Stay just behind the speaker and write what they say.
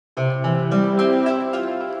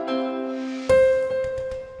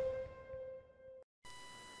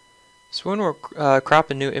So when we're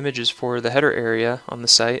cropping new images for the header area on the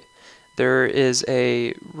site, there is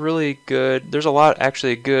a really good, there's a lot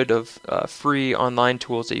actually good of free online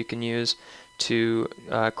tools that you can use to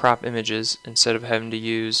crop images instead of having to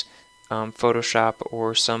use Photoshop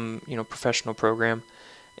or some professional program.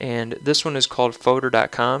 And this one is called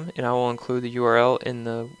photo.com, and I will include the URL in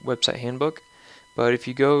the website handbook. But if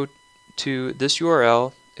you go to this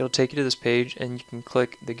URL, it'll take you to this page, and you can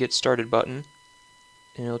click the Get Started button,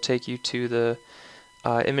 and it'll take you to the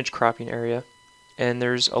image cropping area. And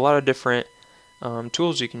there's a lot of different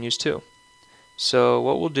tools you can use too. So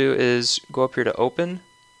what we'll do is go up here to Open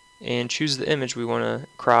and choose the image we want to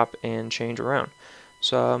crop and change around.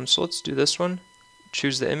 So let's do this one.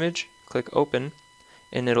 Choose the image, click Open,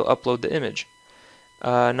 and it'll upload the image.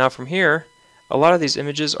 Now from here, a lot of these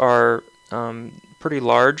images are pretty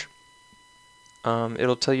large.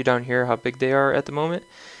 It'll tell you down here how big they are at the moment.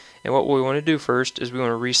 And what we want to do first is we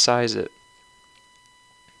want to resize it.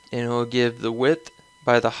 And it will give the width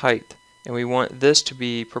by the height. And we want this to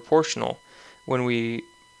be proportional when we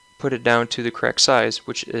put it down to the correct size,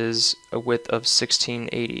 which is a width of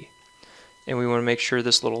 1680. And we want to make sure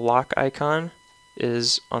this little lock icon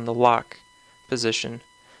is on the lock position,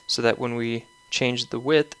 so that when we change the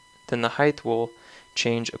width, then the height will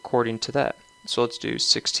change according to that. So let's do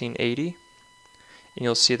 1680, and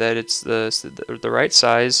you'll see that it's the right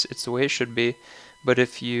size, it's the way it should be. But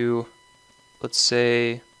if you, let's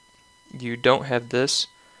say you don't have this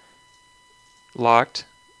locked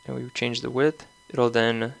and we change the width, it'll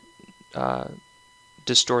then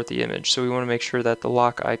distort the image. So we want to make sure that the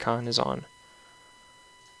lock icon is on.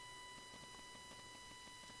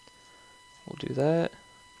 We'll do that,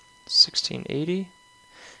 1680,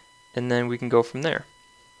 and then we can go from there.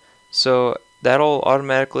 So that'll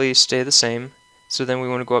automatically stay the same. So then we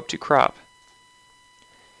want to go up to crop.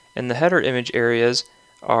 And the header image areas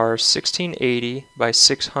are 1680 by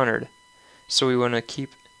 600. So we want to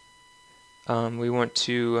keep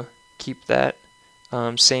that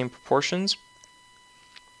same proportions.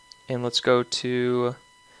 And let's go to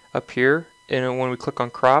up here, and when we click on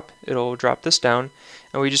crop, it'll drop this down,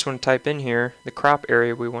 and we just want to type in here the crop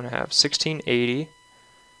area we want to have, 1680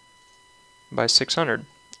 by 600,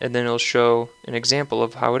 and then it'll show an example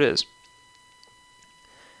of how it is.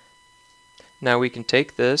 Now we can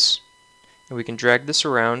take this and we can drag this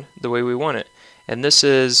around the way we want it, and this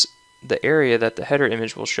is the area that the header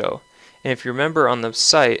image will show. And if you remember on the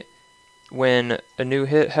site, when a new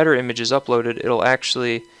header image is uploaded, it'll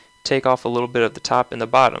actually take off a little bit of the top and the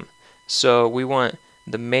bottom. So we want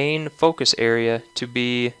the main focus area to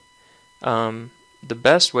be, the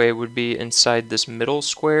best way would be inside this middle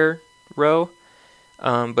square row.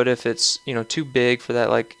 But if it's too big for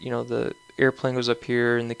that, like the airplane goes up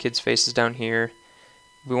here and the kid's face is down here,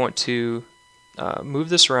 we want to move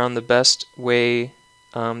this around the best way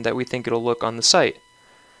that we think it'll look on the site.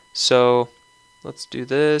 So let's do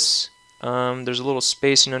this. There's a little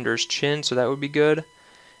spacing under his chin, so that would be good.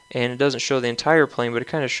 And it doesn't show the entire plane, but it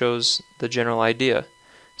kind of shows the general idea.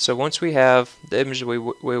 So once we have the image the way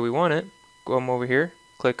we want it, go over here,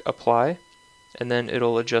 click Apply, and then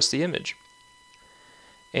it'll adjust the image.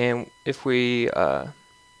 And if we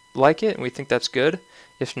like it and we think that's good,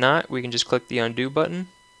 if not, we can just click the Undo button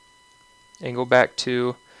and go back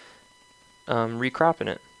to recropping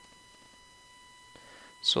it.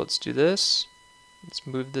 So let's do this. Let's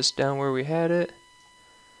move this down where we had it,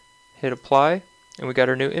 hit Apply, and we got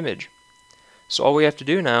our new image. So all we have to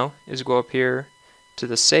do now is go up here to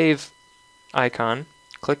the Save icon,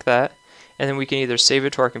 click that, and then we can either save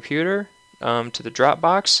it to our computer, to the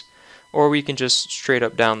Dropbox, or we can just straight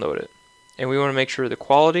up download it. And we want to make sure the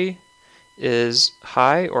quality is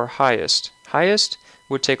high or highest. Highest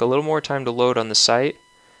would take a little more time to load on the site,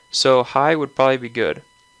 so high would probably be good.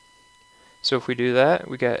 So if we do that,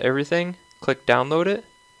 we got everything, click download it,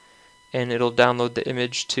 and it'll download the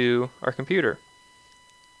image to our computer.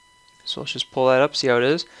 So let's just pull that up, see how it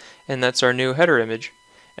is, and that's our new header image.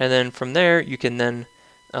 And then from there you can then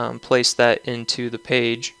place that into the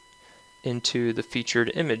page, into the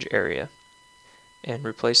featured image area, and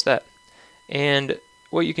replace that. And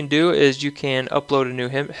what you can do is you can upload a new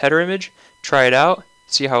header image, try it out,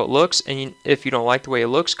 see how it looks, and if you don't like the way it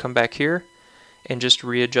looks, come back here and just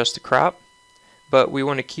readjust the crop. But we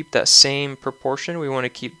want to keep that same proportion. We want to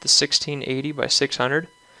keep the 1680 by 600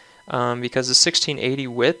 because the 1680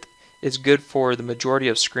 width is good for the majority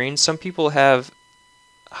of screens. Some people have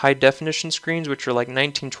high definition screens which are like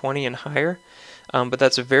 1920 and higher, but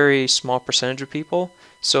that's a very small percentage of people.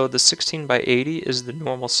 So the 16 by 80 is the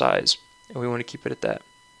normal size, and we want to keep it at that.